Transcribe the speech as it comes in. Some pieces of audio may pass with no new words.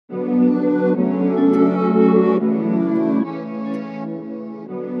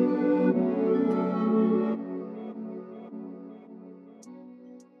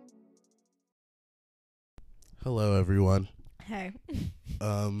Hello, everyone. Hey.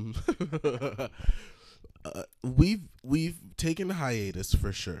 We've taken a hiatus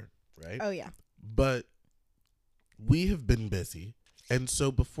for sure, right? Oh, yeah. But we have been busy. And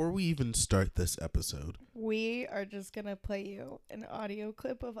so before we even start this episode, We are just going to play you an audio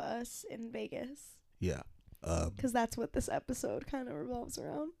clip of us in Vegas. yeah. Because that's what this episode kind of revolves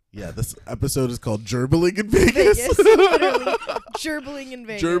around. Yeah, this episode is called Gerbiling in Vegas. Literally. Gerbiling in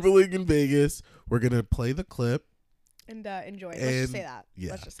Vegas. Gerbiling in Vegas. We're going to play the clip. And enjoy. Let's just say that. Yeah,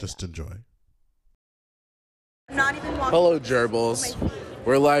 Let's just enjoy. I'm not even walking. Hello, Gerbils.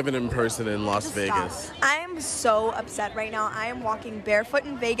 We're live and in person in Las Vegas. I am so upset right now. I am walking barefoot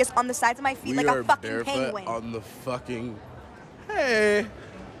in Vegas on the sides of my feet We like are a fucking barefoot penguin. on the fucking... Hey.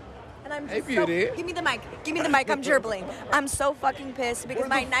 And I'm Hey, just beauty. Give me the mic. Give me the mic. I'm gerbiling. I'm so fucking pissed because Where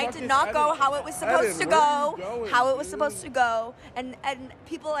my the night fuck did is not go Eden? how it was supposed to Eden, where are go. you going, How it was dude? supposed to go. And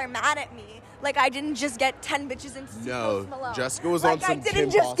people are mad at me. Like I didn't just get 10 bitches in to see Post Malone. Jessica was like on some I didn't Kim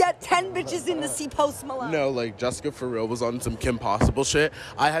just get Possible. 10 bitches in to see Post Malone. No, like Jessica for real was on some Kim Possible shit.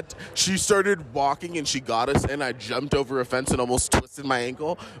 She started walking and she got us and I jumped over a fence and almost twisted my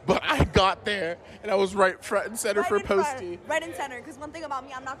ankle. But I got there and I was right front and center for Posty. Right in center. Because one thing about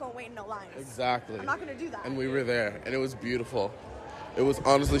me, I'm not going to wait in no lines. Exactly. I'm not going to do that. And we were there and it was beautiful. It was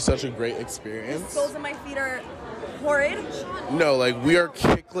honestly such a great The experience. soles of my feet are horrid. No, like we are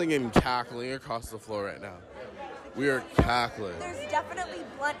kickling and cackling across the floor right now. We are cackling. There's definitely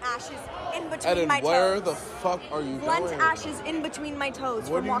blunt ashes in between Eden, my toes. where the fuck are you Blunt going? ashes in between my toes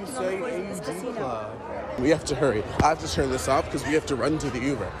What from are you walking on the saying, floors of this AD casino. Club? We have to hurry. I have to turn this off because we have to run to the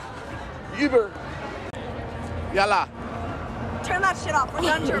Uber. Uber! Yalla! Turn that shit off. We're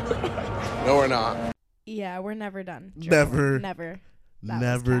done gerbiling. No, we're not. Yeah, we're never done. Never. Never.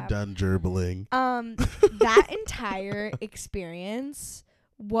 Never done gerbiling. That entire experience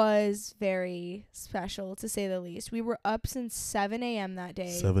was very special, to say the least. We were up since 7 a.m. that day.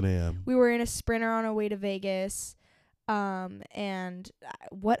 7 a.m. We were in a Sprinter on our way to Vegas. And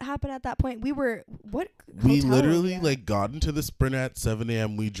what happened at that point? We literally got into the Sprint at 7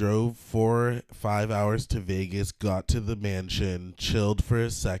 a.m. We drove 4-5 hours to Vegas, got to the mansion, chilled for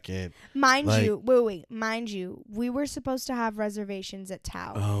a second. Mind you, we were supposed to have reservations at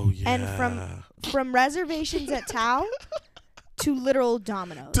Tao. Oh yeah. And from reservations at Tao to literal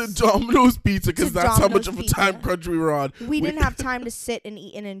Domino's. To Domino's Pizza, because that's how much Domino's of a Pizza. time crunch we were on. We didn't have time to sit and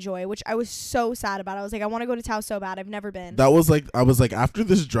eat and enjoy, which I was so sad about. I was like, I want to go to Tao so bad. I've never been. I was like, after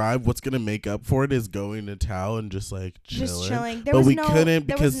this drive, what's gonna make up for it is going to Tao and just like chilling. Just chilling. But we couldn't there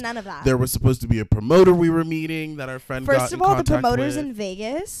because was none of that. there was supposed to be a promoter we were meeting that our friend got First in of all, the contact promoters with. in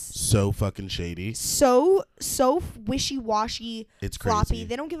Vegas, So fucking shady. so wishy-washy, It's floppy. crazy.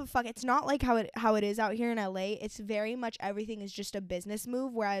 They don't give a fuck. It's not like how it is out here in LA. It's very much everything is just a business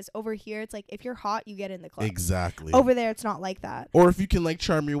move, whereas over here it's like if you're hot, you get in the club. Exactly. Over there it's not like that. Or if you can like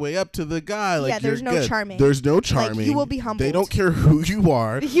charm your way up to the guy, like Yeah, there's you're no good. charming. There's no charming. you will be humbled. They don't care who you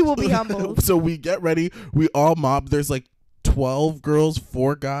are. You will be humbled. So we get ready. We all mob. There's like 12 girls,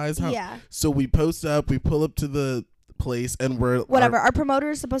 4 guys. Yeah. So we post up. We pull up to the place, and we're Whatever. Our promoter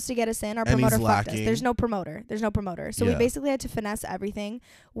is supposed to get us in. Our And he's promoter fucked us. lacking. There's no promoter. So we Yeah. basically had to finesse everything.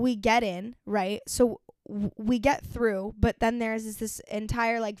 We get in, right? So we get through, but then there's this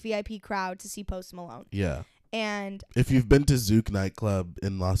entire like VIP crowd to see Post Malone. Yeah. And If you've been to Zouk nightclub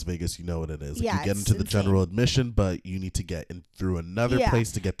in Las Vegas, you know what it is. Like, Yeah, you get it's into the insane. general admission, but you need to get in through another Yeah.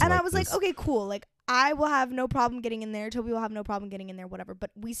 place to get to. and like I was this. like, okay, cool. Like I will have no problem getting in there. Toby will have no problem getting in there, whatever.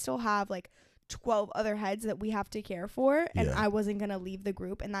 But we still have like 12 other heads that we have to care for, and Yeah. I wasn't going to leave the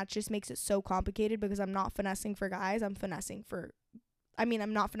group, and that just makes it so complicated because I'm not finessing for guys. I'm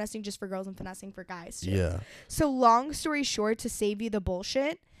not finessing just for girls. I'm finessing for guys too. Yeah. So long story short, to save you the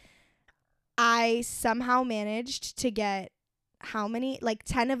bullshit, I somehow managed to get how many? Like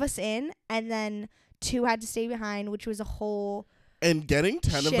 10 of us in, and then 2 had to stay behind, which was a whole... And getting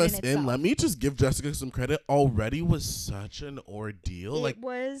 10 of Shit us in in, itself. let me just give Jessica some credit, already was such an ordeal. It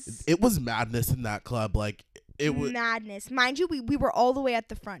was It was madness in that club. Like, it was. madness. Mind you, we were all the way at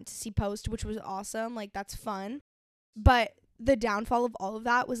the front to see Post, which was awesome. Like, that's fun. But the downfall of all of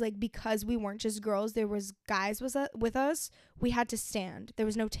that was, like, because we weren't just girls, there was guys with us, we had to stand. There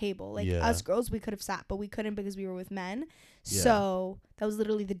was no table. Like, Yeah. us girls, we could have sat, but we couldn't because we were with men. Yeah. So that was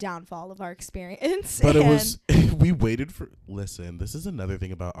literally the downfall of our experience. But it And- was, we waited for, listen, this is another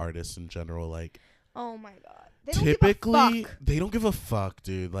thing about artists in general. Like, oh my God. typically they don't give a fuck,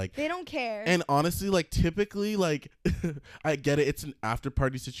 dude. Like, they don't care. And honestly, like, typically, like, I get it. It's an after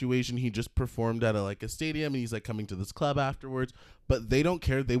party situation. He just performed at a stadium, and he's like coming to this club afterwards. But they don't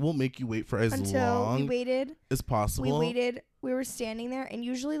care. They will make you wait for as long as possible. We waited. We were standing there, and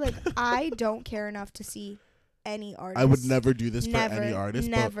usually, like, I don't care enough to see any artist. I would never do this for any artist.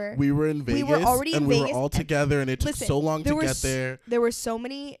 Never. But we were in Vegas. We were already in Vegas, we were all together, and it took so long to get there. There were so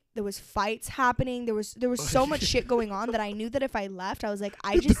many. There was fights happening. There was so much shit going on that I knew that if I left, I was like,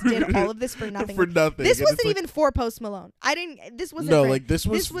 I just did all of this for nothing. This wasn't even for Post Malone. I didn't. This wasn't. No, like this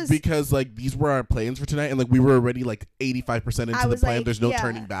was because like these were our plans for tonight, and like we were already like 85% into the plan. Like, there's no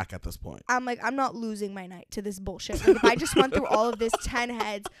turning back at this point. I'm like, I'm not losing my night to this bullshit. Like, if I just went through all of this 10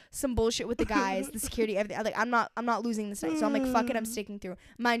 heads, some bullshit with the guys, the security, everything. Like, I'm not losing this night. So I'm like, fuck it, I'm sticking through.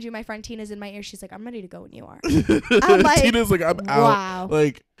 Mind you, my friend Tina's in my ear. She's like, I'm ready to go when you are. I'm like, Tina's like, I'm out. Wow.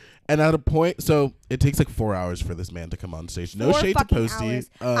 Like. And at a point, so it takes like 4 hours for this man to come on stage. No shade to Posty.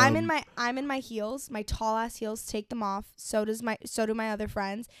 I'm in my heels, my tall ass heels. Take them off. So do my other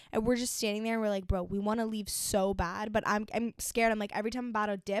friends, and we're just standing there. And we're like, bro, we want to leave so bad, but I'm scared. I'm like, every time I'm about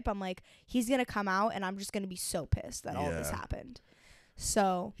to dip, I'm like, he's gonna come out, and I'm just gonna be so pissed that all this happened.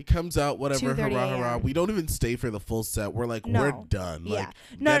 So he comes out, whatever, hurrah, hurrah. We don't even stay for the full set. We're like, we're done. Yeah.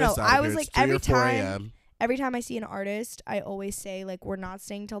 Like, no. I was like, every time I see an artist, I always say, like, we're not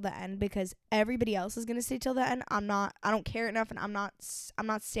staying till the end because everybody else is gonna stay till the end. I don't care enough, and I'm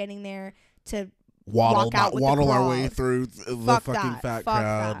not standing there to waddle our way through the fucking fat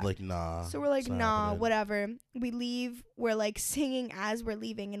crowd. Like, nah. So we're like, nah, whatever. We leave. We're like singing as we're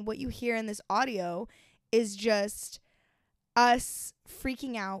leaving, and what you hear in this audio is just us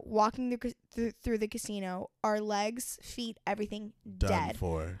freaking out, walking through the casino, our legs, feet, everything dead.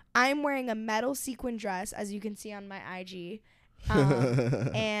 I'm wearing a metal sequin dress, as you can see on my IG,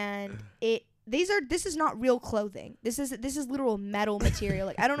 and this is not real clothing. This is literal metal material.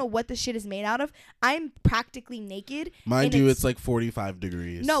 Like, I don't know what this shit is made out of. I'm practically naked. Mind you, it's like 45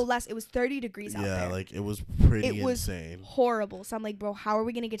 degrees. No, less. It was 30 degrees out there. Yeah, like it was pretty insane. Horrible. So I'm like, bro, how are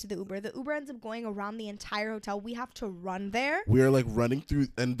we gonna get to the Uber? The Uber ends up going around the entire hotel. We have to run there. We are like running through,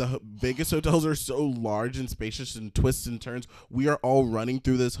 and the Vegas hotels are so large and spacious and twists and turns. We are all running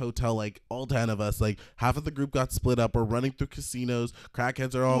through this hotel, like all 10 of us. Like half of the group got split up. We're running through casinos.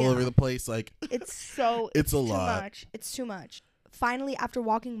 Crackheads are all over the place. Like it's a lot. Much. It's too much. Finally, after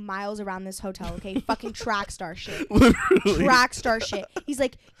walking miles around this hotel, okay, fucking track star shit. Literally. Track star shit. He's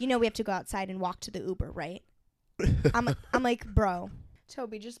like, we have to go outside and walk to the Uber, right? I'm like, bro,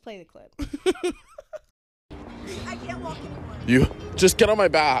 Toby, just play the clip. I can't walk anymore. You just get on my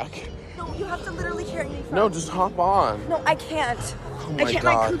back. No, you have to literally carry me. No, just hop on. No, I can't. Oh my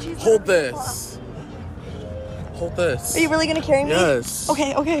God. Hold this. Hold this. Are you really gonna carry me? Yes.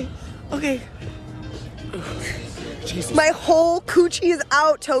 Okay. Jesus. My whole coochie is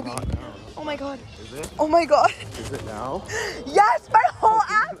out, Toby. Oh my God. Is it? Oh my God. Is it now? Yes, my whole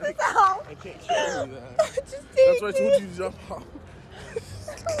ass is out. I can't carry you that. That's why I told you to jump off.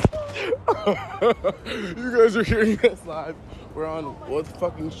 You guys are hearing us live. We're on what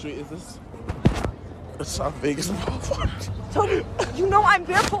fucking street is this? It's South Vegas Boulevard. Toby, I'm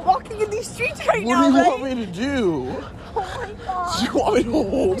barefoot walking in these streets right now. What do you want me to do? Oh my God. Do you want me to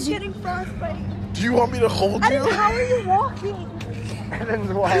hold you? I'm getting frostbite. Do you want me to hold you? How are you walking? Do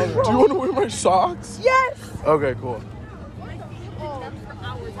you want to wear my socks? Yes. Okay, cool. Oh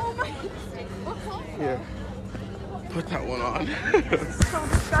my. Here. Put that one on. It's so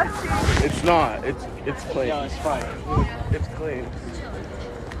disgusting. It's not. It's clean. No, it's fine. It's clean.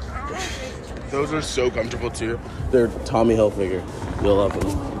 Those are so comfortable too. They're Tommy Hilfiger. You'll love them.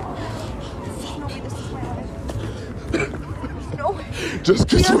 Just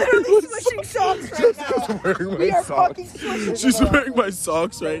because we are literally switching socks right now. Wearing my we are socks. fucking switching. She's wearing my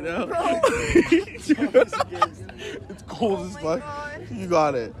socks right now. It's cold as fuck. God. You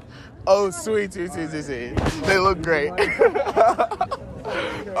got it. Oh, sweet. They look great.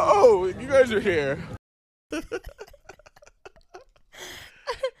 Oh, you guys are here. The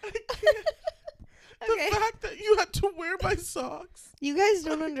fact that you had to wear my socks. You guys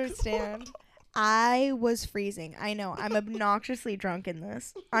don't understand. I was freezing. I know. I'm obnoxiously drunk in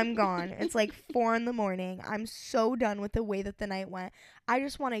this. I'm gone. It's like 4 a.m. I'm so done with the way that the night went. I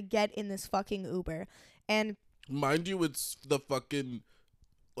just want to get in this fucking Uber. And mind you, it's the fucking,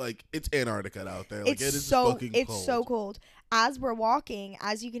 like, it's Antarctica out there. Like, it's fucking cold. It's so cold. As we're walking,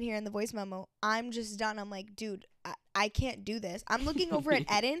 as you can hear in the voice memo, I'm just done. I'm like, dude, I can't do this. I'm looking over at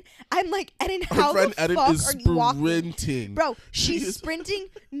Eden. I'm like, Eden, Our how friend the Eden fuck is are you walking? sprinting. Bro, she's sprinting,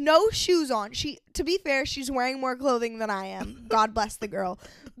 no shoes on. To be fair, she's wearing more clothing than I am. God bless the girl.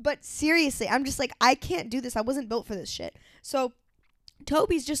 But seriously, I'm just like, I can't do this. I wasn't built for this shit. So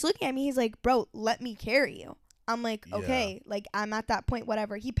Toby's just looking at me. He's like, bro, let me carry you. I'm like, okay, like I'm at that point,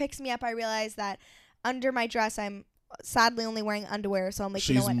 whatever. He picks me up. I realize that under my dress, I'm sadly only wearing underwear. So I'm like,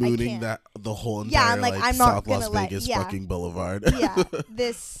 She's you know what? mooning I can't. that the whole entire I'm like, I'm not South gonna Las Vegas fucking boulevard. Yeah,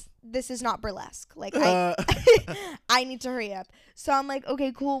 this is not burlesque. Like I need to hurry up. So I'm like,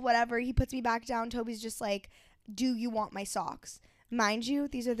 okay, cool, whatever. He puts me back down. Toby's just like, do you want my socks? Mind you,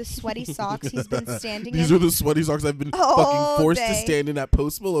 these are the sweaty socks he's been standing These in. are the sweaty socks I've been all fucking forced day. to stand in at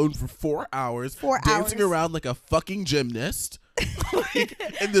Post Malone for 4 hours. Dancing around like a fucking gymnast.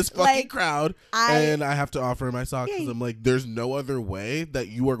 In this fucking crowd. And I have to offer her my socks because I'm like, there's no other way that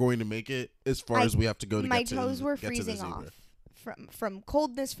you are going to make it as far as we have to go to my get to toes were get freezing to off from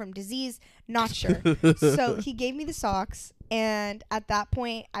coldness, from disease, not sure. So he gave me the socks, and at that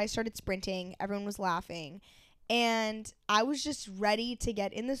point I started sprinting. Everyone was laughing, and I was just ready to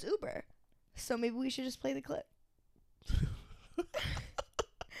get in this Uber. So maybe we should just play the clip.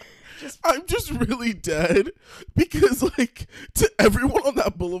 I'm just really dead because, like, to everyone on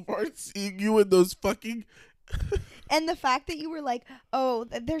that boulevard seeing you in those fucking and the fact that you were like, oh,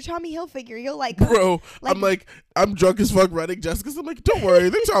 they're Tommy Hilfiger, you'll like her. Bro, I'm drunk as fuck running Jessica's. I'm like, don't worry,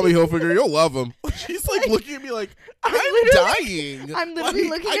 they're Tommy Hilfiger, you'll love them. She's like looking at me like, I'm dying. I'm literally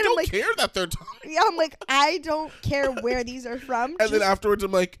looking at him like, I don't care that they're Tommy. Yeah, I'm like, I don't care where these are from. And then afterwards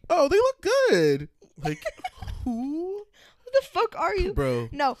I'm like, oh, they look good. Like, who? The fuck are you? Bro.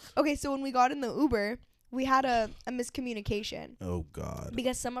 No. Okay, so when we got in the Uber, we had a miscommunication. Oh, God.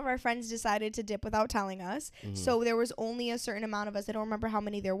 Because some of our friends decided to dip without telling us. Mm-hmm. So there was only a certain amount of us. I don't remember how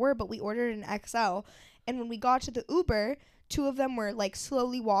many there were, but we ordered an XL. And when we got to the Uber, 2 of them were, like,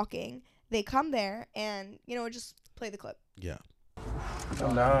 slowly walking. They come there and, just play the clip. Yeah.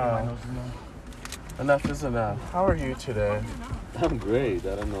 No. Enough is enough. How are you today? I'm great.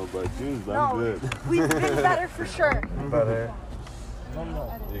 I don't know about you, but I'm good. We've been better for sure. Better.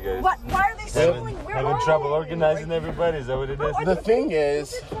 You guys Why are they stealing? having trouble organizing everybody? Is that what it is? The thing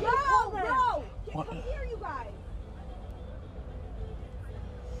is... No. Can't hear you guys.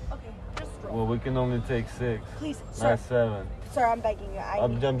 Okay, just roll. Well, we can only take 6. Please, sir. Not 7. Sir, I'm begging you.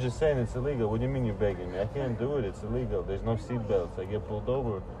 I'm just saying it's illegal. What do you mean you're begging me? I can't do it. It's illegal. There's no seat belts. I get pulled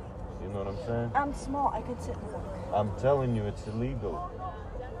over. You know what I'm saying? I'm small. I could sit in the I'm telling you, it's illegal.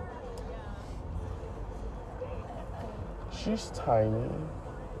 She's tiny.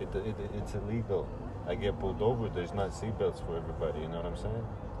 It's illegal. I get pulled over. There's not seat belts for everybody. You know what I'm saying?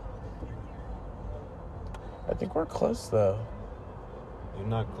 I think we're close, though. You're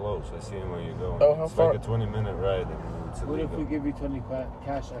not close. I see where you're going. Oh, how it's far? like a 20-minute ride, and it's What illegal. if we give you 20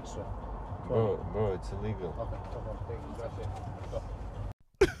 cash extra? Bro, it's illegal. Okay, thank you. That's it. Go.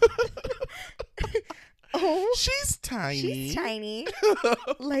 Oh, She's tiny. she's tiny.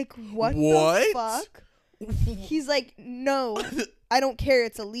 Like, what the fuck? He's like, no, I don't care.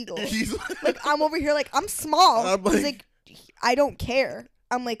 It's illegal. He's Like, I'm over here like, I'm small. I'm He's like- like, I don't care.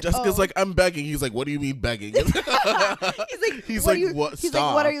 I'm like, Jessica's oh. like, I'm begging. He's like, what do you mean begging? He's like, He's what like, are you, what? He's Stop.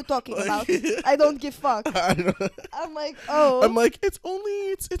 like, what are you talking about? I don't give fuck. I'm like, oh. I'm like, it's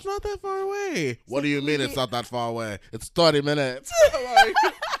not that far away. What do you mean it's not that far away? It's 30 minutes. I'm like,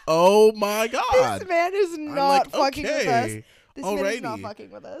 oh my God. This man is I'm not like, fucking with us. okay. This man is not Alrighty.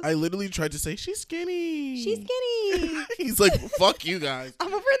 fucking with us. I literally tried to say, she's skinny. She's skinny. He's like, fuck you guys.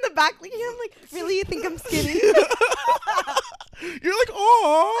 I'm over in the back looking at him like, really? You think I'm skinny? You're like,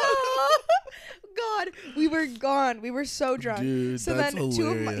 oh. God, we were gone. We were so drunk. Dude, so that's then he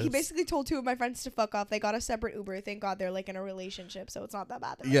hilarious. basically told 2 of my friends to fuck off. They got a separate Uber. Thank God they're like in a relationship, so it's not that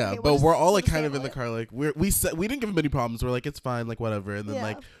bad. They're like, Yeah, okay, but we're all we'll like just kind of in handle the it. car, like we didn't give him any problems. We're like, it's fine, like whatever. And then Yeah.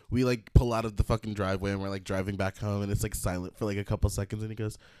 like we like pull out of the fucking driveway and we're like driving back home, and it's like silent for like a couple seconds, and he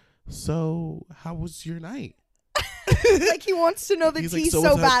goes, "So how was your night?" Like he wants to know the He's tea like, so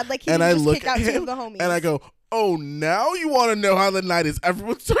what's bad. Like he and didn't I just look kick out at 2 him of the homies. and I go, "Oh, now you want to know how the night is?"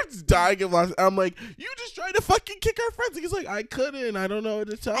 Everyone starts dying of laughter. I'm like, "You just tried to fucking kick our friends." And he's like, "I couldn't. I don't know what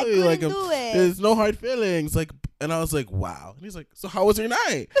to tell I you. Like, couldn't do it." there's no hard feelings." Like, and I was like, "Wow." And he's like, "So how was your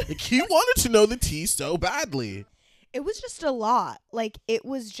night?" Like he wanted to know the tea so badly. It was just a lot. Like, it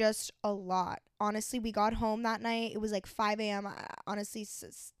was just a lot. Honestly, we got home that night. It was like 5 a.m. Honestly,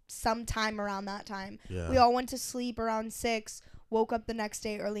 sometime around that time. Yeah. We all went to sleep around 6, woke up the next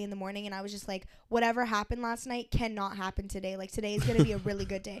day early in the morning, and I was just like, whatever happened last night cannot happen today. Like, today is going to be a really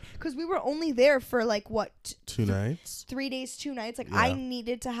good day. Because we were only there for, like, what? 2 nights? 3 days, 2 nights. Like, Yeah. I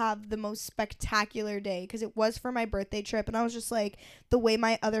needed to have the most spectacular day because it was for my birthday trip. And I was just like, the way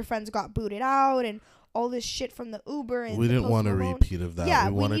my other friends got booted out and all this shit from the Uber. And we didn't want a Malone. repeat of that. Yeah,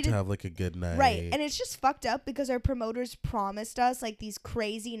 we wanted needed, to have like a good night. Right. And it's just fucked up because our promoters promised us like these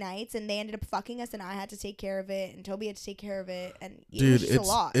crazy nights, and they ended up fucking us, and I had to take care of it, and Toby had to take care of it, and it was just a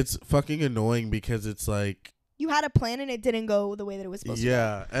lot. It's fucking annoying because it's like, you had a plan and it didn't go the way that it was supposed to go.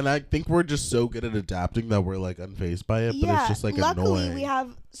 yeah, and I think we're just so good at adapting that we're like unfazed by it, but it's just like luckily annoying. we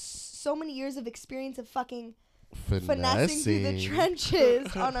have so many years of experience of fucking Finessing finessing through the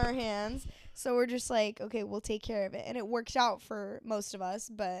trenches on our hands. So we're just like, okay, we'll take care of it. And it worked out for most of us,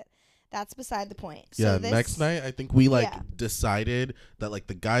 but that's beside the point. Yeah, So next night I think we decided that like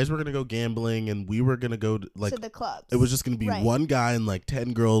the guys were gonna go gambling and we were gonna go to, like, to the clubs. it was just gonna be Right. one guy and like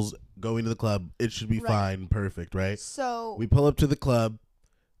 10 girls going to the club. It should be Right. fine, perfect, right? So We pull up to the club.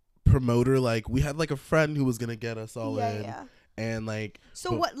 Promoter, like, we had like a friend who was gonna get us all in, yeah. and like,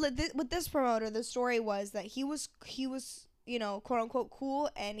 So with this promoter, the story was that he was you know, quote unquote cool,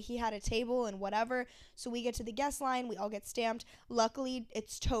 and he had a table and whatever. So we get to the guest line, we all get stamped. Luckily,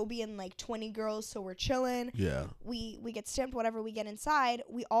 it's Toby and like 20 girls, so we're chilling. yeah, We get stamped, whatever. We get inside.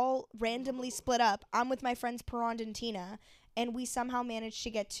 We all randomly split up. I'm with my friends Perond and Tina, and we somehow managed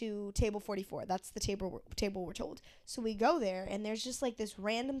to get to table 44. That's the table we're told. So we go there, and there's just like this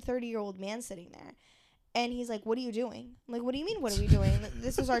random 30-year-old man sitting there. And he's like, what are you doing? I'm like, what do you mean, what are we doing?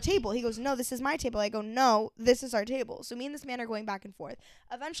 This is our table. He goes, no, this is my table. I go, no, this is our table. So me and this man are going back and forth.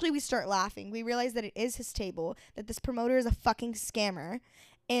 Eventually, we start laughing. We realize that it is his table, that this promoter is a fucking scammer.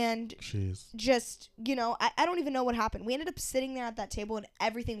 And jeez, just, you know, I don't even know what happened. We ended up sitting there at that table, and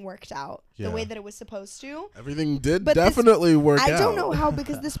everything worked out the way that it was supposed to. everything did But definitely work out. I don't know how,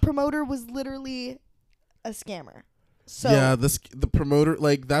 because this promoter was literally a scammer. So yeah, the promoter,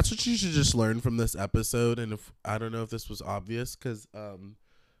 like, that's what you should just learn from this episode. And if I don't know if this was obvious, because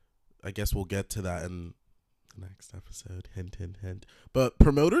I guess we'll get to that in the next episode. Hint, hint, hint. But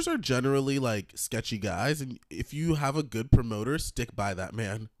promoters are generally like sketchy guys, and if you have a good promoter, stick by that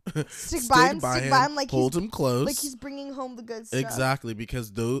man. stick by him, like hold him close, like he's bringing home the good stuff. Exactly,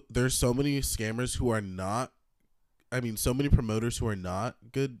 because there's so many scammers who are not. I mean, so many promoters who are not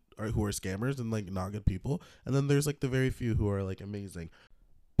good, or who are scammers and like not good people, and then there's like the very few who are like amazing.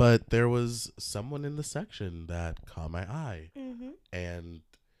 But there was someone in the section that caught my eye, and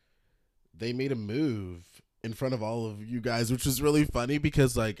they made a move in front of all of you guys, which was really funny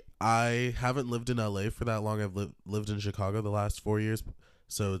because like I haven't lived in LA for that long. I've lived in Chicago the last 4 years,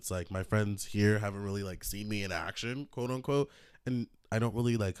 so it's like my friends here haven't really like seen me in action, quote unquote, and I don't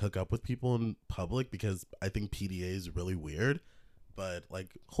really like hook up with people in public because I think PDA is really weird. But like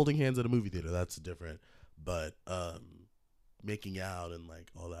holding hands at a movie theater, that's different. But making out and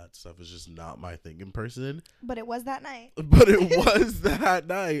like all that stuff is just not my thing in person. But it was that night. But it was that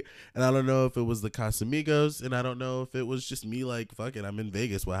night. And I don't know if it was the Casamigos, and I don't know if it was just me like, fuck it, I'm in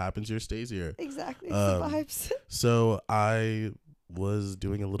Vegas. What happens here stays here. Exactly. It's the vibes. So I was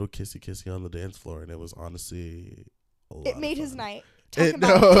doing a little kissy on the dance floor, and it was honestly a lot It made of his fun. night. Talking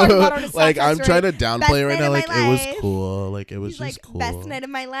about on his like, I'm story. trying to downplay right now. Like, it was life. cool. Like, it was He's just like, cool. best night of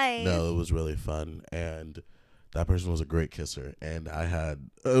my life. No, it was really fun. And that person was a great kisser. And I had,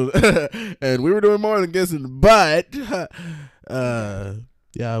 and we were doing more than kissing. But, yeah,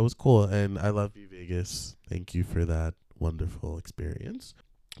 it was cool. And I love you, Vegas. Thank you for that wonderful experience.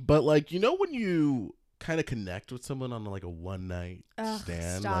 But, like, you know, when you kind of connect with someone on like a one night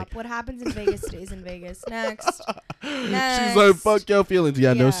stand. Stop. Like, what happens in Vegas stays in Vegas. Next. She's like, fuck your feelings.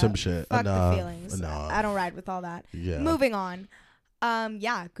 Yeah, know some shit. Fuck Enough. the feelings. Enough. I don't ride with all that. Yeah. Moving on.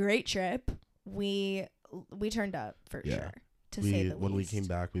 Yeah, great trip. We turned up for sure. To say the least. When we came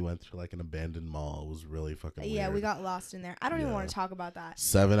back, we went to like an abandoned mall. It was really fucking weird. Yeah, we got lost in there. I don't even want to talk about that.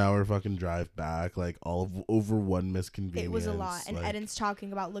 7-hour fucking drive back, like over one misconvenience. It was a lot. And like, Eden's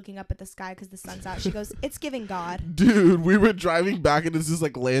talking about looking up at the sky because the sun's out. She goes, it's giving God. Dude, we were driving back and it's just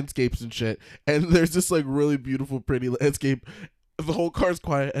like landscapes and shit. And there's this like really beautiful, pretty landscape. The whole car's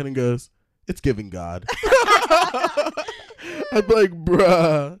quiet and it goes, it's giving God. I'm like,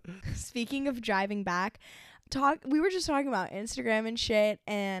 bruh. Speaking of driving back, we were just talking about Instagram and shit,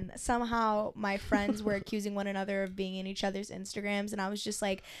 and somehow my friends were accusing one another of being in each other's Instagrams, and I was just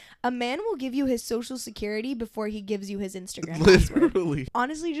like, a man will give you his social security before he gives you his Instagram password. Literally.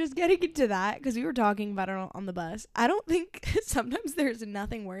 Honestly, just getting into that, because we were talking about it on the bus, I don't think sometimes there's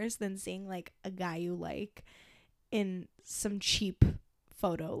nothing worse than seeing like a guy you like in some cheap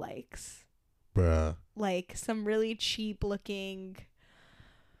photo likes. Bruh. like some really cheap looking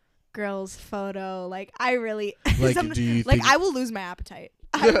girl's photo. Like I really Like, do you like think I will lose my appetite.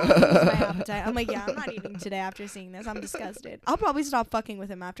 I will lose my appetite. I'm like, yeah, I'm not eating today after seeing this. I'm disgusted. I'll probably stop fucking with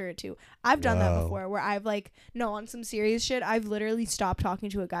him after it too. I've done that Wow. before where I've like, no, on some serious shit, I've literally stopped talking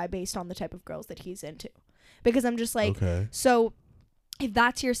to a guy based on the type of girls that he's into. Because I'm just like, okay. so if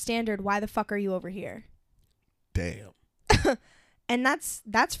that's your standard, why the fuck are you over here? Damn. And that's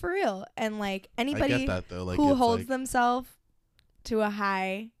for real. And like I anybody get that though. Like, who it's holds like, themselves to a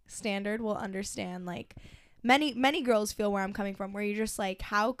high standard will understand. Like many girls feel where I'm coming from, where you're just like,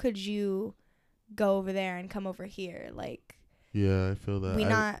 how could you go over there and come over here? Like, yeah, I feel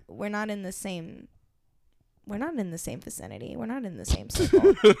that. we're not in the same vicinity. We're not in the same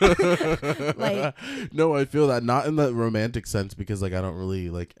circle. Like, no, I feel that, not in the romantic sense, because like I don't really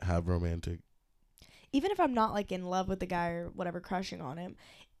like have romantic. even if I'm not like in love with the guy or whatever, crushing on him,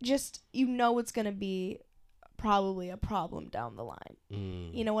 just it's gonna be probably a problem down the line.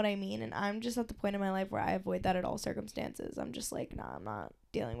 You know what I mean? And I'm just at the point in my life where I avoid that at all circumstances. I'm just like, nah, I'm not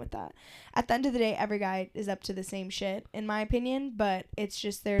dealing with that. At the end of the day, every guy is up to the same shit, in my opinion, but it's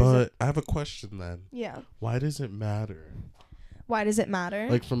just But I have a question then. yeah. Why does it matter? Why does it matter?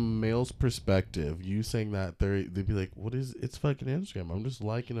 Like, from a male's perspective, you saying that they'd be like, "What is? It's fucking Instagram. I'm just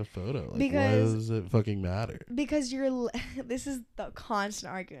liking a photo. Like, Because- why does it fucking matter?" Because this is the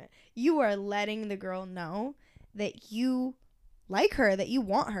constant argument. You are letting the girl know that you like her, that you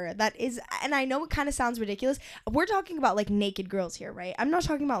want her. That is, and I know it kind of sounds ridiculous. We're talking about like naked girls here, right? I'm not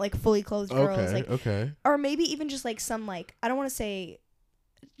talking about like fully clothed girls, like, Okay. or maybe even just like some, like, I don't want to say,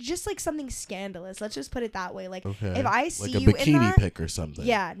 just like something scandalous. Let's just put it that way. Like, Okay. if I see like a you in bikini that, pic or something.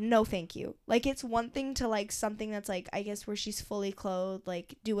 yeah, no, thank you. Like, it's one thing to like something that's like, I guess, where she's fully clothed,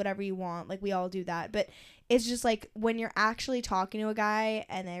 like, do whatever you want, like, we all do that. But it's just like when you're actually talking to a guy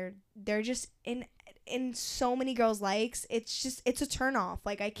and they're just in so many girls' likes, it's a turn off.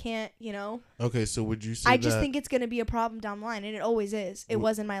 Like, I can't, Okay, so would you say I just think it's gonna be a problem down the line, and it always is. It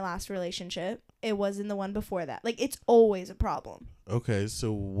was in my last relationship. It was in the one before that. Like, it's always a problem. Okay,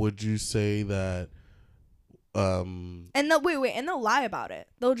 so would you say that And they'll lie about it.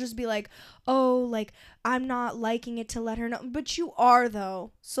 They'll just be like, oh, like, I'm not liking it to let her know. But you are,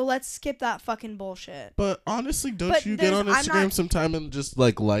 though. So let's skip that fucking bullshit. But honestly, don't But you get on I'm Instagram not- sometime and just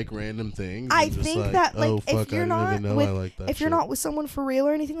like random things? I and just think that, like, oh, if fuck, you're I not didn't even know with- I like that if you're shit. not with someone for real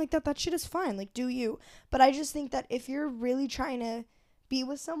or anything like that, that shit is fine. Like, do you. But I just think that if you're really trying to be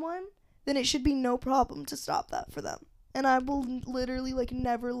with someone, then it should be no problem to stop that for them. And I will literally, like,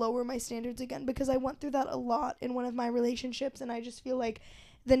 never lower my standards again, because I went through that a lot in one of my relationships, and I just feel like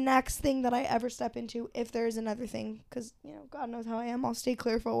the next thing that I ever step into, if there is another thing, because, God knows how I am, I'll stay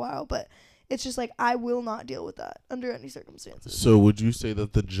clear for a while, but it's just like, I will not deal with that under any circumstances. So would you say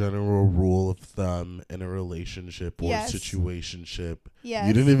that the general rule of thumb in a relationship or Yes. situationship, Yes.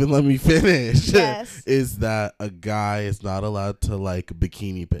 you didn't even let me finish, Yes. is that a guy is not allowed to like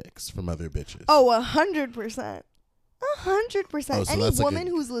bikini pics from other bitches? Oh, 100%. 100%. Oh, so Any that's like woman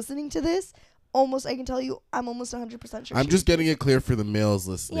who's listening to this, I can tell you, I'm almost 100% sure. I'm just getting it clear for the males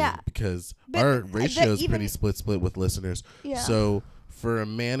listening, Yeah. because But our ratio is even- pretty split with listeners. Yeah. So for a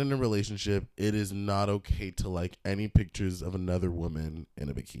man in a relationship, it is not okay to like any pictures of another woman in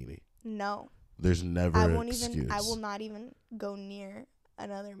a bikini. No. There's never I an won't excuse. even. I will not even go near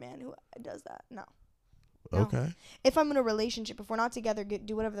another man who does that. No. No. Okay. If I'm in a relationship, if we're not together,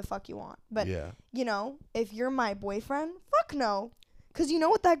 do whatever the fuck you want. But yeah. If you're my boyfriend, fuck no. Cause you know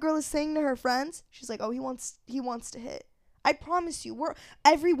what that girl is saying to her friends? She's like, oh, he wants to hit. I promise you,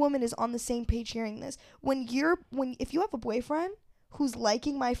 every woman is on the same page hearing this. If you have a boyfriend who's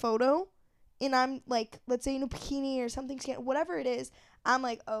liking my photo, and I'm like, let's say in a bikini or something, whatever it is, I'm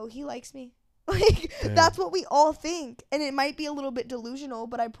like, oh, he likes me. Like, Damn. that's what we all think. And it might be a little bit delusional,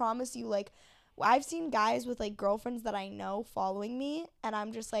 but I promise you, like, I've seen guys with, like, girlfriends that I know following me, and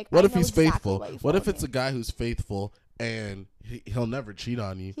I'm just like, What I if know he's exactly faithful? why you What if followed it's me. a guy who's faithful and he'll never cheat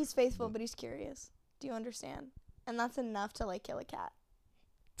on you? He's faithful, but he's curious. Do you understand? And that's enough to, like, kill a cat.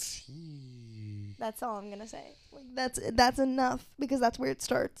 That's all I'm gonna say. Like, that's enough, because that's where it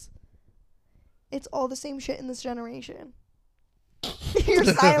starts. It's all the same shit in this generation. You're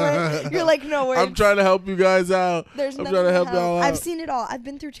silent. You're like, no words. I'm trying to help you guys out. There's I'm nothing trying to help help. y'all out. I've seen it all. I've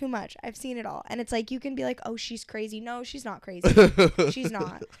been through too much. I've seen it all. And it's like, you can be like, oh, she's crazy. No, she's not crazy. She's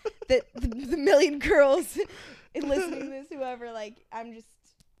not. The million girls listening to this, whoever, like, I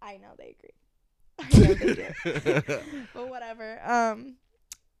know they agree. I know they do. But whatever.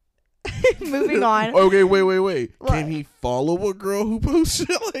 Moving on. Okay, wait. What? Can he follow a girl who posts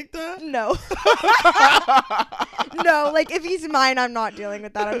shit like that? No. No, like if he's mine, I'm not dealing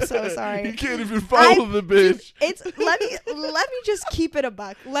with that. I'm so sorry. You can't even follow the bitch. It's let me just keep it a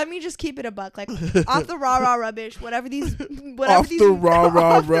buck. Like off the rah rubbish, whatever these Off the rah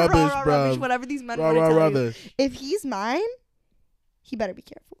rubbish, bruv. whatever these men Rah want to tell you. rubbish. If he's mine, he better be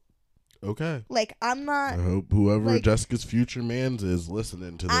careful. Okay. Like I'm not. I hope whoever like, Jessica's future man's is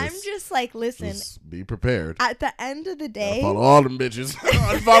listening to this. I'm just like, listen. Just be prepared. At the end of the day, Follow all them bitches.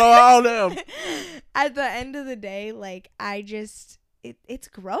 Follow all them. At the end of the day, like I just, it's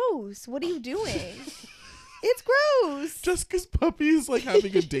gross. What are you doing? It's gross. Jessica's puppy is like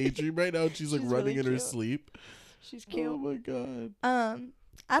having a daydream right now. And she's like She's running really in her cute. sleep. She's cute. Oh my god. I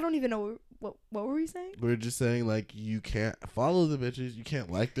don't even know what were we saying? We're just saying like you can't follow the bitches. You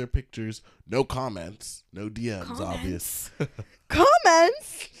can't like their pictures. No comments. No DMs. Obvious.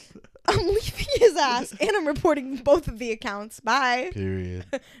 Comments. I'm leaving his ass and I'm reporting both of the accounts. Bye. Period.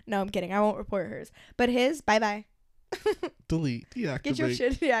 No, I'm kidding. I won't report hers. But his, bye. Delete. Deactivate. Get your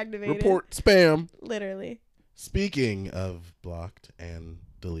shit deactivated. Report spam. Literally. Speaking of blocked and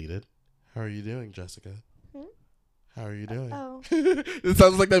deleted, how are you doing, Jessica? How are you doing? Oh. It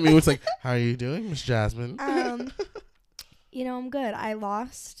sounds like that meme. It's like, how are you doing, Miss Jasmine? I'm good. I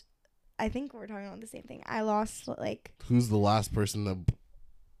think we're talking about the same thing. I lost Who's the last person that...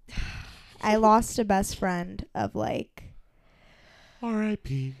 I lost a best friend of R.I.P.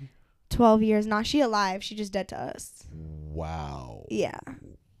 12 years. Not she alive. She just dead to us. Wow. Yeah.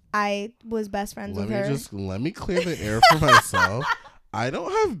 I was best friends with her. Let me clear the air for myself. I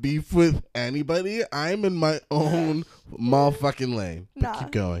don't have beef with anybody. I'm in my own motherfucking lane. But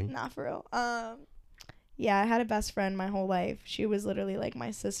keep going. Not for real. Yeah, I had a best friend my whole life. She was literally like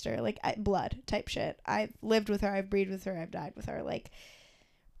my sister, like blood type shit. I've lived with her. I've breathed with her. I've died with her. Like,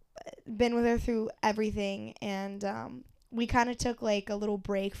 been with her through everything. And we kind of took like a little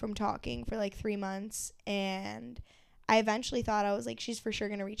break from talking for like 3 months. And I eventually thought, I was like, she's for sure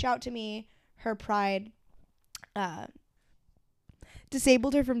going to reach out to me. Her pride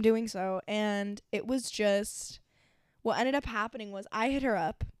disabled her from doing so. And it was just, what ended up happening was I hit her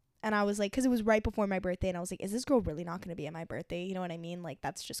up and I was like, because it was right before my birthday, and I was like, is this girl really not going to be at my birthday? You know what I mean? Like,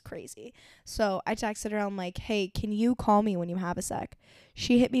 that's just crazy. So I texted her. I'm like, hey, can you call me when you have a sec?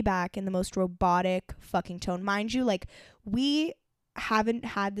 She hit me back in the most robotic fucking tone. Mind you, like, we haven't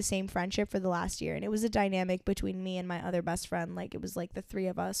had the same friendship for the last year, and it was a dynamic between me and my other best friend. Like, it was like the three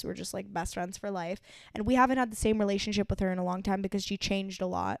of us were just like best friends for life, and we haven't had the same relationship with her in a long time because she changed a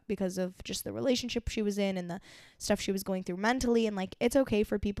lot because of just the relationship she was in and the stuff she was going through mentally. And like, it's okay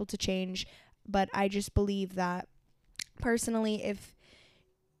for people to change, but I just believe that personally,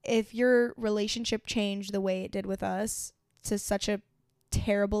 if your relationship changed the way it did with us to such a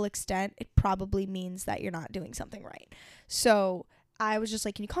terrible extent, it probably means that you're not doing something right. So I was just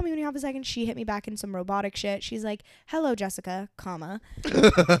like, can you call me when you have a second? She hit me back in some robotic shit. She's like, hello, Jessica, comma.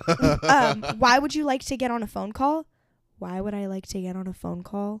 Why would you like to get on a phone call? Why would I like to get on a phone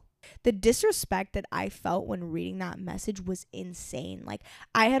call? The disrespect that I felt when reading that message was insane. Like,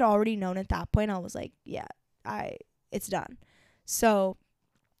 I had already known at that point. I was like, yeah, it's done. So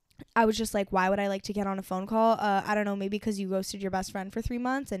I was just like, why would I like to get on a phone call? I don't know, maybe because you ghosted your best friend for 3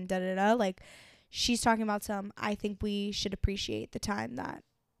 months and da-da-da. Like, she's talking about I think we should appreciate the time that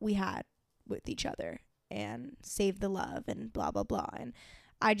we had with each other and save the love and blah, blah, blah. And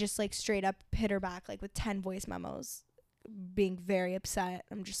I just, like, straight up hit her back, like, with 10 voice memos, being very upset.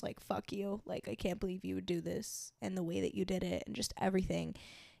 I'm just like, fuck you. Like, I can't believe you would do this and the way that you did it and just everything.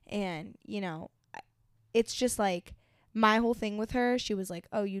 And, you know, it's just, like, my whole thing with her, she was like,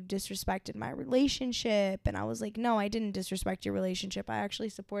 oh, you disrespected my relationship. And I was like, no, I didn't disrespect your relationship. I actually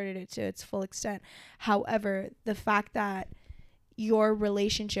supported it to its full extent. However, the fact that your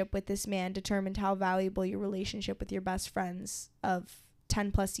relationship with this man determined how valuable your relationship with your best friends of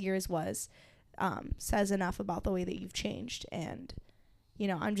 10 plus years was, says enough about the way that you've changed. And, you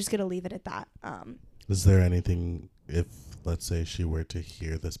know, I'm just going to leave it at that. Is there anything, if, let's say, she were to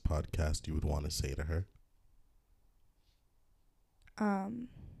hear this podcast, you would want to say to her?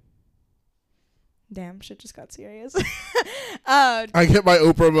 Damn, shit just got serious. I get my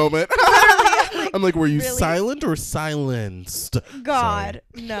Oprah moment. I'm like, were you really? Silent or silenced? God,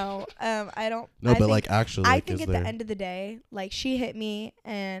 Sorry. no. I don't. No, but like actually, I like, think is at there... the end of the day, like, she hit me,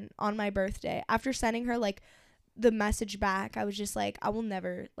 and on my birthday, after sending her like the message back, I was just like, I will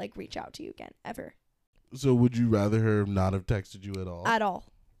never like reach out to you again, ever. So would you rather her not have texted you at all? At all,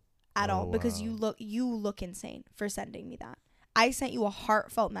 Oh, because wow. you look insane for sending me that. I sent you a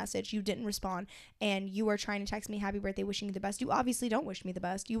heartfelt message. You didn't respond, and you were trying to text me happy birthday, wishing you the best. You obviously don't wish me the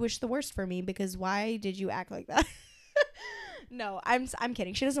best. You wish the worst for me, because why did you act like that? No, I'm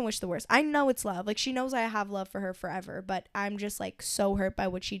kidding. She doesn't wish the worst. I know it's love. Like, she knows I have love for her forever, but I'm just like so hurt by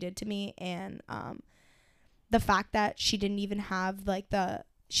what she did to me, and the fact that she didn't even have like the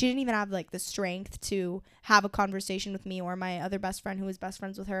strength to have a conversation with me or my other best friend who was best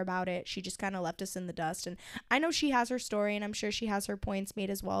friends with her about it. She just kind of left us in the dust. And I know she has her story, and I'm sure she has her points made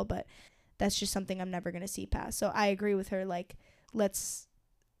as well, but that's just something I'm never going to see past. So I agree with her. Like, let's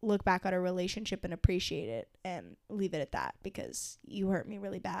look back at our relationship and appreciate it and leave it at that, because you hurt me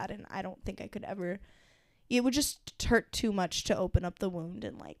really bad, and I don't think I could ever. It would just hurt too much to open up the wound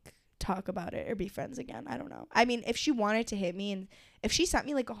and like talk about it or be friends again. I don't know. I mean, if she wanted to hit me and if she sent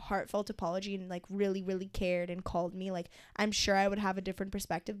me like a heartfelt apology and like really, really cared and called me, like, I'm sure I would have a different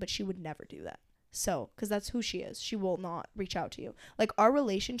perspective, but she would never do that. So, because that's who she is. She will not reach out to you. Like, our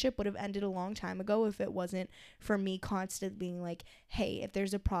relationship would have ended a long time ago if it wasn't for me constantly being like, hey, if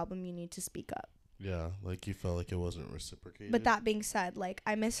there's a problem, you need to speak up. Yeah, like you felt like it wasn't reciprocated. But that being said, like,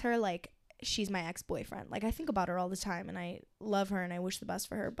 I miss her. Like, she's my ex-boyfriend. Like, I think about her all the time, and I love her and I wish the best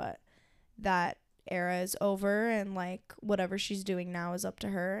for her, but that era is over, and like whatever she's doing now is up to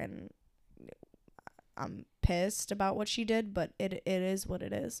her, and I'm pissed about what she did, but it is what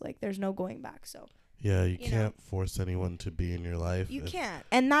it is. Like, there's no going back. So yeah, you can't force anyone to be in your life. You can't.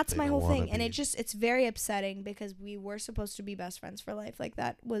 And that's my whole thing. And it's very upsetting, because we were supposed to be best friends for life. Like,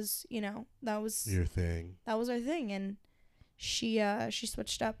 that was, that was your thing. That was our thing. And she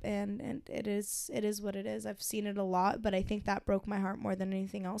switched up, and it is what it is. I've seen it a lot, but I think that broke my heart more than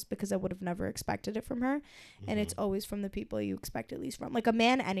anything else, because I would have never expected it from her. Mm-hmm. And it's always from the people you expect it least from. Like, a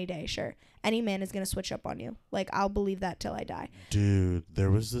man any day, sure. Any man is going to switch up on you. Like, I'll believe that till I die. Dude, there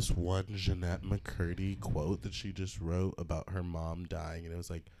was this one Jeanette McCurdy quote that she just wrote about her mom dying, and it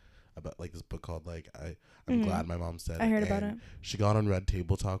was like about like this book called like I'm glad my mom said it. I heard about it. She got on Red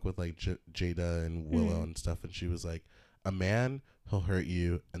Table Talk with like Jada and Willow and stuff, and she was like, a man, he'll hurt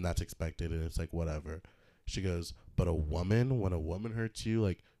you, and that's expected, and it's like, whatever. She goes, but a woman, when a woman hurts you,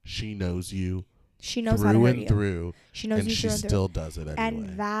 like, she knows you. She knows how to hurt you. Through. She knows and you she through and still through. does it anyway.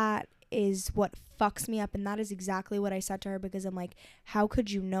 And that is what fucks me up, and that is exactly what I said to her, because I'm like, how could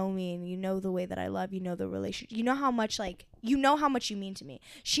you know me, and you know the way that I love, you know the relationship, you know how much you mean to me.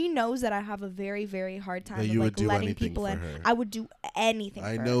 She knows that I have a very, very hard time of like letting people in. I would do anything.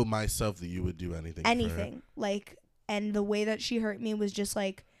 I know myself that you would do anything. Anything. Like, and the way that she hurt me was just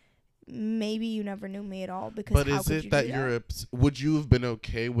like, maybe you never knew me at all, because but is it that you're would you have been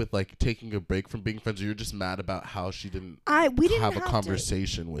okay with like taking a break from being friends, or you're just mad about how she didn't have a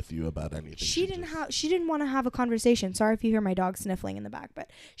conversation with you about anything? She didn't want to have a conversation. Sorry if you hear my dog sniffling in the back,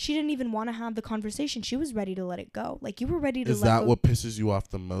 but she didn't even want to have the conversation. She was ready to let it go. Like, you were ready to Is that what pisses you off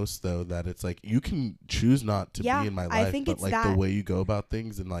the most, though? That it's like, you can choose not to be in my life, but like the way you go about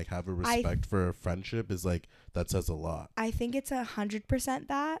things and like have a respect for a friendship is like, that says a lot. I think it's 100%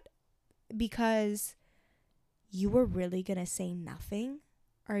 that, because you were really gonna say nothing.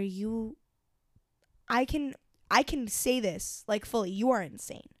 I can say this like fully, you are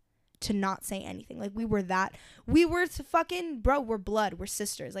insane to not say anything. Like, we were fucking, bro, we're blood, we're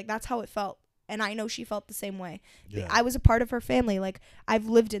sisters. Like, that's how it felt, and I know she felt the same way. I was a part of her family. Like, I've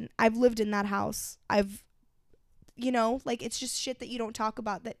lived in that house. Like, it's just shit that you don't talk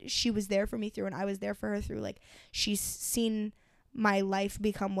about, that she was there for me through, and I was there for her through. Like, she's seen my life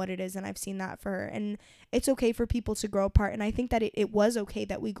become what it is, and I've seen that for her, and it's okay for people to grow apart, and I think that it was okay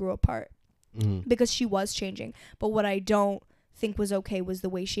that we grew apart, because she was changing. But what I don't think was okay was the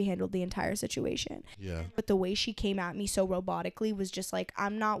way she handled the entire situation. But the way she came at me so robotically was just like,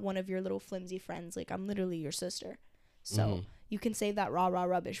 I'm not one of your little flimsy friends, like, I'm literally your sister, so you can save that raw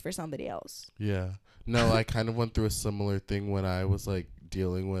rubbish for somebody else. No, I kind of went through a similar thing when I was like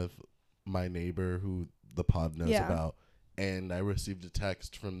dealing with my neighbor who the pod knows about. And I received a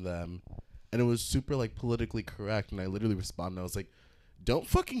text from them, and it was super like politically correct, and I literally responded. I was like, don't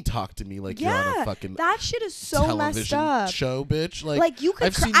fucking talk to me like you're on a fucking that shit is so messed up show, bitch. Like you could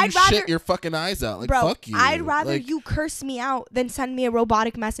I've seen you shit your fucking eyes out. Like, bro, fuck you. I'd rather you curse me out than send me a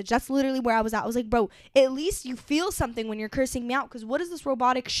robotic message. That's literally where I was at. I was like, bro, at least you feel something when you're cursing me out, because what is this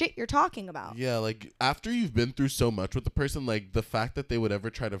robotic shit you're talking about? Yeah, like, after you've been through so much with the person, like, the fact that they would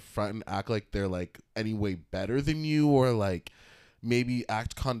ever try to front and act like they're like any way better than you, or like maybe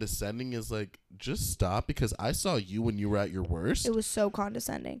act condescending is like, just stop, because I saw you when you were at your worst. It was so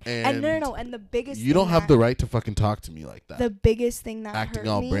condescending. And And no. And the biggest you don't have the right to fucking talk to me like that. The biggest thing that acting hurt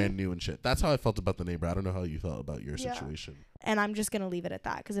all me, brand new and shit. That's how I felt about the neighbor. I don't know how you felt about your Yeah. situation. and I'm just going to leave it at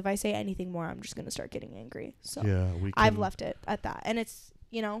that, because if I say anything more, I'm just going to start getting angry. So Yeah, I've left it at that. And it's,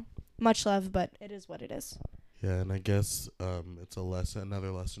 much love, but it is what it is. Yeah, and I guess it's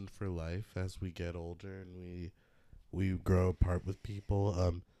another lesson for life as we get older and we grow apart with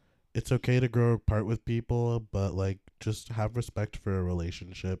people. It's okay to grow apart with people, but like just have respect for a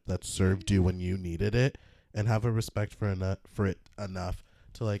relationship that served you when you needed it, and have a respect for it enough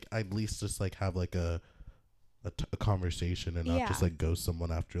to like at least just like have like a conversation and not just like ghost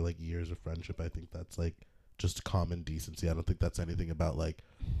someone after like years of friendship. I think that's like just common decency. I don't think that's anything about like,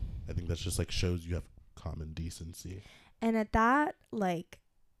 I think that's just like shows you have common decency. And at that, like,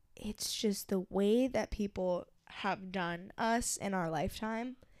 it's just the way that people have done us in our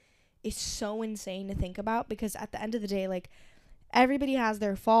lifetime is so insane to think about, because at the end of the day, like, everybody has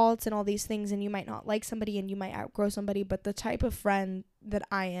their faults and all these things, and you might not like somebody and you might outgrow somebody, but the type of friend that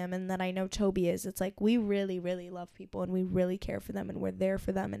I am and that I know Toby is, it's like we really, really love people and we really care for them and we're there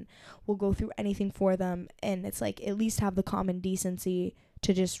for them and we'll go through anything for them, and it's like at least have the common decency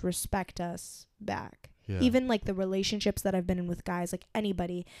to just respect us back. Yeah. Even like the relationships that I've been in with guys, like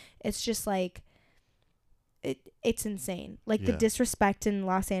anybody, it's just like it's insane. Like the disrespect in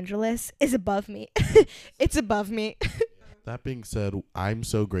Los Angeles is above me. It's above me. That being said, I'm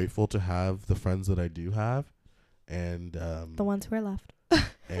so grateful to have the friends that I do have, and the ones who are left.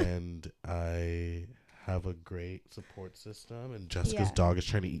 and I have a great support system, and Jessica's dog is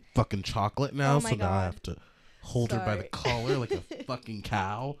trying to eat fucking chocolate now, so now I have to hold her by the collar like a fucking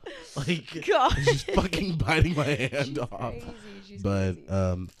cow. Like she's fucking biting my hand off. She's but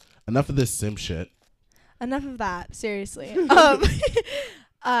crazy. Enough of this sim shit. Enough of that, seriously.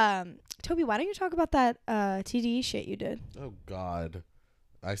 Toby, why don't you talk about that TDE shit you did? Oh God,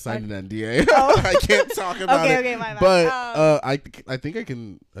 I signed an NDA. I can't talk about it. Okay, my bad. But I think I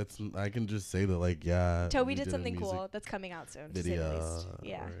can. I can just say that like Toby we did a something music cool that's coming out soon. video. To say the least.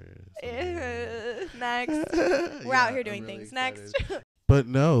 Yeah. or Next. We're out here doing things. excited. Next. But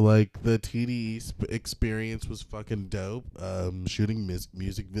no, like the TDE experience was fucking dope. Shooting music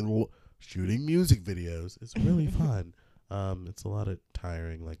videos is really fun. It's a lot of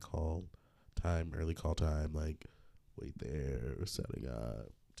tiring, like early call time, like wait there, setting up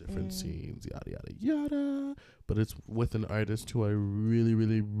different scenes, yada yada yada. But it's with an artist who I really,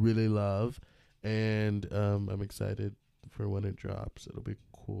 really, really love, and I'm excited for when it drops. It'll be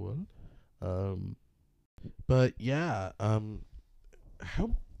cool. But yeah,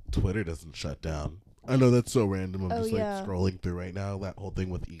 how Twitter doesn't shut down. I know that's so random. I'm just like scrolling through right now, that whole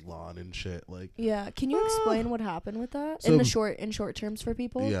thing with Elon and shit. Like, yeah, can you explain what happened with that So- in short terms for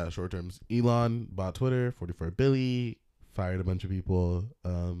people? yeah, short terms. Elon bought Twitter, 44 billion, fired a bunch of people,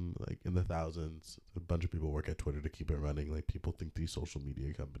 like in the thousands. A bunch of people work at Twitter to keep it running. Like, people think these social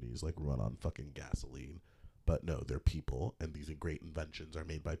media companies like run on fucking gasoline, but no, they're people, and these great inventions are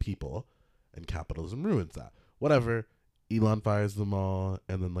made by people, and capitalism ruins that. Whatever. Elon fires them all,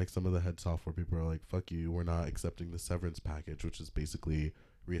 and then like some of the head software people are like, fuck you, we're not accepting the severance package, which is basically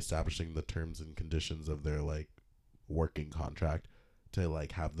reestablishing the terms and conditions of their like working contract to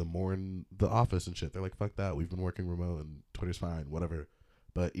like have them more in the office and shit. They're like, fuck that, we've been working remote and Twitter's fine, whatever.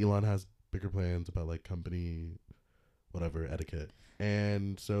 But Elon has bigger plans about like company whatever etiquette,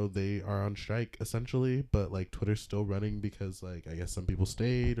 and so they are on strike essentially, but like Twitter's still running because like I guess some people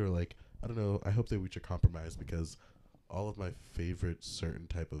stayed, or like I don't know. I hope they reach a compromise, because all of my favorite certain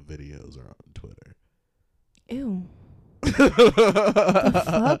type of videos are on Twitter. Ew. The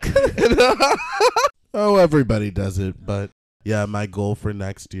fuck? Oh, everybody does it. But yeah, my goal for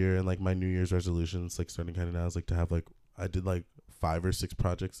next year and like my New Year's resolutions, like starting kind of now, is like to have like, I did like 5 or 6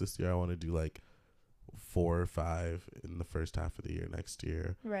 projects this year. I want to do like 4 or 5 in the first half of the year next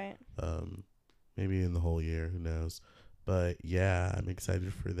year. Right. Maybe in the whole year, who knows? But yeah, I'm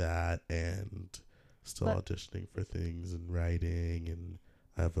excited for that, and still auditioning for things and writing, and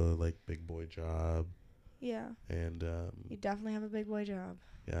I have a like big boy job. Yeah. And You definitely have a big boy job.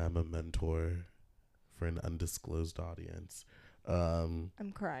 yeah, I'm a mentor for an undisclosed audience. I'm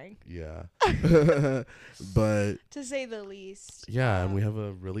crying. Yeah. But To say the least. yeah, and we have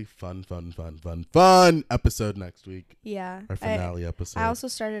a really fun episode next week. Yeah. Our finale episode. I also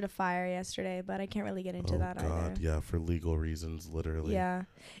started a fire yesterday, but I can't really get into that either. Yeah, for legal reasons, literally. Yeah.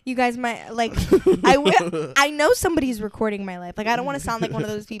 You guys might, like, I know somebody's recording my life. Like, I don't want to sound like one of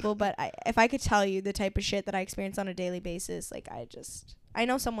those people, but if I could tell you the type of shit that I experience on a daily basis, like, I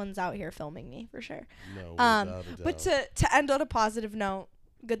know someone's out here filming me for sure. No, But to end on a positive note,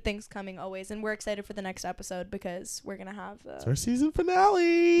 good things coming always, and we're excited for the next episode because we're gonna have it's our season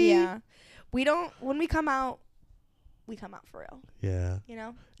finale. yeah. When we come out for real. Yeah. You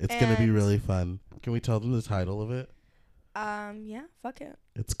know? It's gonna be really fun. Can we tell them the title of it? Yeah, fuck it.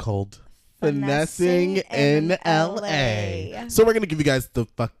 It's called Finessing in LA. LA. So we're gonna give you guys the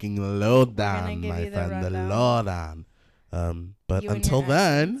fucking lowdown, give my you the friend, the rundown. lowdown. But You and until your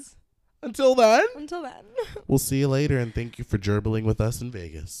then, accents. until then, we'll see you later, and thank you for gerbiling with us in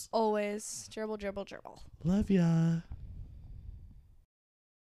Vegas. Always gerbil, gerbil, gerbil. Love ya.